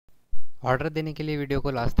Order देने के लिए वीडियो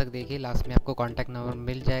को लास्ट तक देखिए। लास्ट में आपको कॉन्टैक्ट नंबर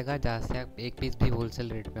मिल जाएगा जहाँ से आप एक पीस भी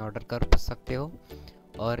होलसेल रेट में ऑर्डर कर सकते हो।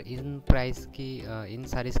 और इन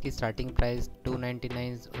सारीज़ की स्टार्टिंग प्राइस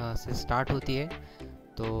 299 से स्टार्ट होती है।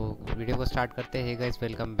 तो वीडियो को स्टार्ट करते हैं guys.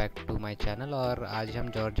 Welcome back to my channel. और आज हम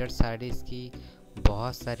जॉर्जेट साड़ीज़ की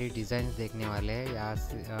बहुत सारी डिज़ाइंस देखने वाले हैं।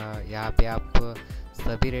 यहाँ पे आप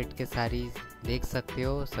सभी रेट के साड़ीज़ देख सकते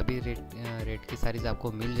हो। सभी रेट की साड़ीज़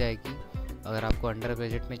आपको मिल जाएगी। अगर आपको अंडर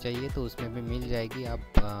बजट में चाहिए तो उसमें भी मिल जाएगी।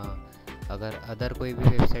 आप अगर अदर कोई भी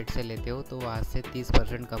वेबसाइट से लेते हो तो वहाँ से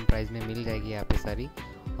 30% कम प्राइस में मिल जाएगी यहाँ पे सारी।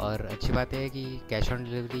 और अच्छी बात है कि कैश ऑन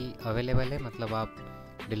डिलीवरी अवेलेबल है, मतलब आप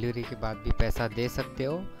डिलीवरी के बाद भी पैसा दे सकते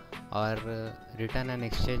हो। और रिटर्न एंड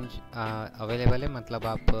एक्सचेंज अवेलेबल है, मतलब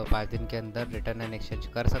आप 5 दिन के अंदर रिटर्न एंड एक्सचेंज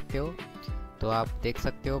कर सकते हो। तो आप देख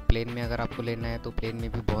सकते हो प्लेन में अगर आपको लेना है तो प्लेन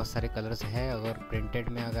में भी बहुत सारे कलर्स हैं। अगर प्रिंटेड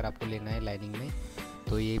में अगर आपको लेना है लाइनिंग में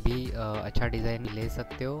तो ये भी अच्छा डिज़ाइन ले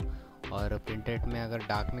सकते हो। और प्रिंटेड में अगर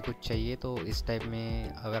डार्क में कुछ चाहिए तो इस टाइप में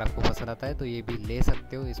अगर आपको पसंद आता है तो ये भी ले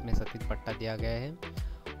सकते हो। इसमें सफ़ेद पट्टा दिया गया है।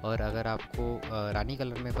 और अगर आपको रानी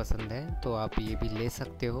कलर में पसंद है तो आप ये भी ले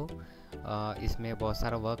सकते हो। इसमें बहुत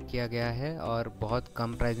सारा वर्क किया गया है और बहुत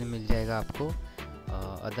कम प्राइस में मिल जाएगा आपको।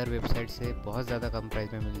 अदर वेबसाइट से बहुत ज़्यादा कम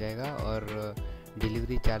प्राइस में मिल जाएगा। और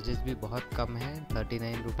डिलीवरी चार्जेस भी बहुत कम है,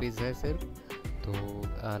 39 रुपीज़ है सिर्फ। तो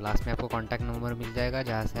लास्ट में आपको कॉन्टैक्ट नंबर मिल जाएगा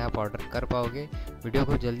जहाँ से आप ऑर्डर कर पाओगे। वीडियो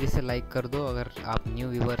को जल्दी से लाइक कर दो। अगर आप न्यू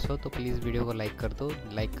व्यूवर्स हो तो प्लीज़ वीडियो को लाइक कर दो।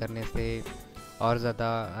 लाइक करने से और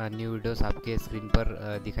ज़्यादा न्यू वीडियोस आपके स्क्रीन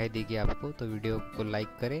पर दिखाई देगी आपको। तो वीडियो को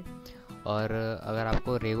लाइक करें। और अगर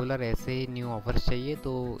आपको रेगुलर ऐसे ही न्यू ऑफर्स चाहिए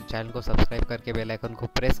तो चैनल को सब्सक्राइब करके बेल आइकन को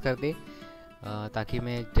प्रेस कर दे, ताकि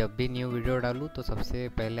मैं जब भी न्यू वीडियो डालूँ तो सबसे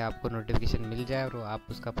पहले आपको नोटिफिकेशन मिल जाए और आप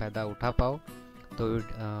उसका फ़ायदा उठा पाओ। तो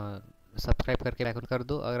सब्सक्राइब करके आइकन कर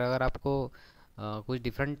दो। अगर आपको कुछ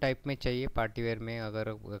डिफरेंट टाइप में चाहिए, पार्टी वेयर में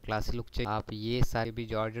अगर क्लासी लुक चाहिए, आप ये सारी भी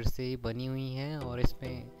जॉर्जेट से ही बनी हुई हैं। और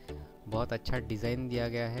इसमें बहुत अच्छा डिज़ाइन दिया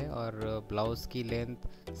गया है। और ब्लाउज़ की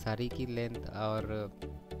लेंथ, साड़ी की लेंथ और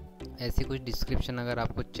ऐसी कुछ डिस्क्रिप्शन अगर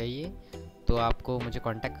आपको चाहिए तो आपको मुझे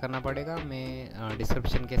कांटेक्ट करना पड़ेगा। मैं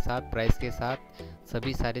डिस्क्रिप्शन के साथ, प्राइस के साथ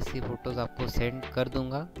सभी सारी की फ़ोटोज़ आपको सेंड कर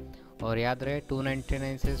दूंगा। और याद रहे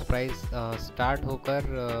 299 से प्राइस स्टार्ट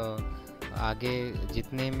होकर आगे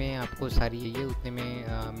जितने में आपको सारी चाहिए उतने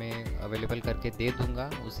में मैं अवेलेबल करके दे दूंगा।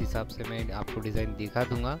 उस हिसाब से मैं आपको डिज़ाइन दिखा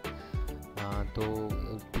दूंगा। तो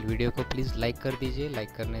वीडियो को प्लीज़ लाइक कर दीजिए।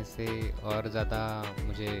 लाइक करने से और ज़्यादा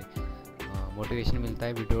मुझे मोटिवेशन मिलता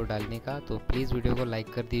है वीडियो डालने का। तो प्लीज़ वीडियो को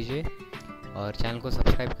लाइक कर दीजिए और चैनल को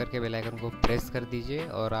सब्सक्राइब करके बेल आइकन को प्रेस कर दीजिए।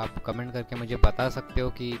 और आप कमेंट करके मुझे बता सकते हो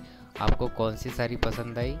कि आपको कौन सी साड़ी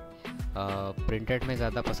पसंद आई। प्रिंटेड में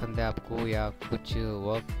ज़्यादा पसंद है आपको, या कुछ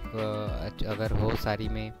वर्क अगर हो साड़ी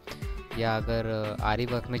में, या अगर आरी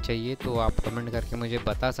वर्क में चाहिए तो आप कमेंट करके मुझे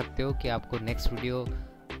बता सकते हो कि आपको नेक्स्ट वीडियो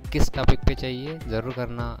किस टॉपिक पे चाहिए। ज़रूर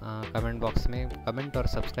करना कमेंट बॉक्स में कमेंट, और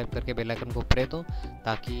सब्सक्राइब करके बेल आइकन को प्रेस दो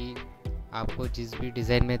ताकि आपको जिस भी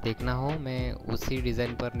डिज़ाइन में देखना हो मैं उसी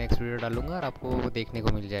डिज़ाइन पर नेक्स्ट वीडियो डालूंगा और आपको वो देखने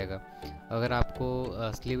को मिल जाएगा। अगर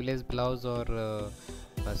आपको स्लीवलेस ब्लाउज़ और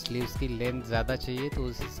स्लीव्स की लेंथ ज़्यादा चाहिए तो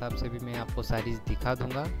उस हिसाब से भी मैं आपको साड़ीज़ दिखा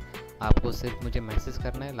दूंगा। आपको सिर्फ मुझे मैसेज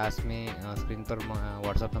करना है। लास्ट में स्क्रीन पर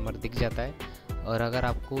व्हाट्सअप नंबर दिख जाता है। और अगर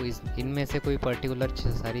आपको इनमें से कोई पर्टिकुलर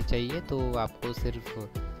साड़ी चाहिए तो आपको सिर्फ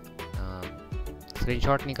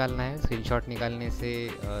स्क्रीनशॉट निकालना है। स्क्रीनशॉट निकालने से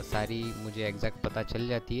सारी मुझे एग्जैक्ट पता चल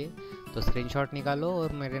जाती है। तो स्क्रीनशॉट निकालो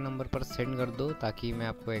और मेरे नंबर पर सेंड कर दो ताकि मैं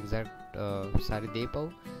आपको एग्जैक्ट सारी दे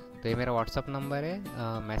पाऊँ। तो ये मेरा व्हाट्सअप नंबर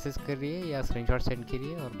है, मैसेज करिए या स्क्रीनशॉट सेंड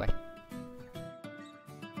करिए। और बाय।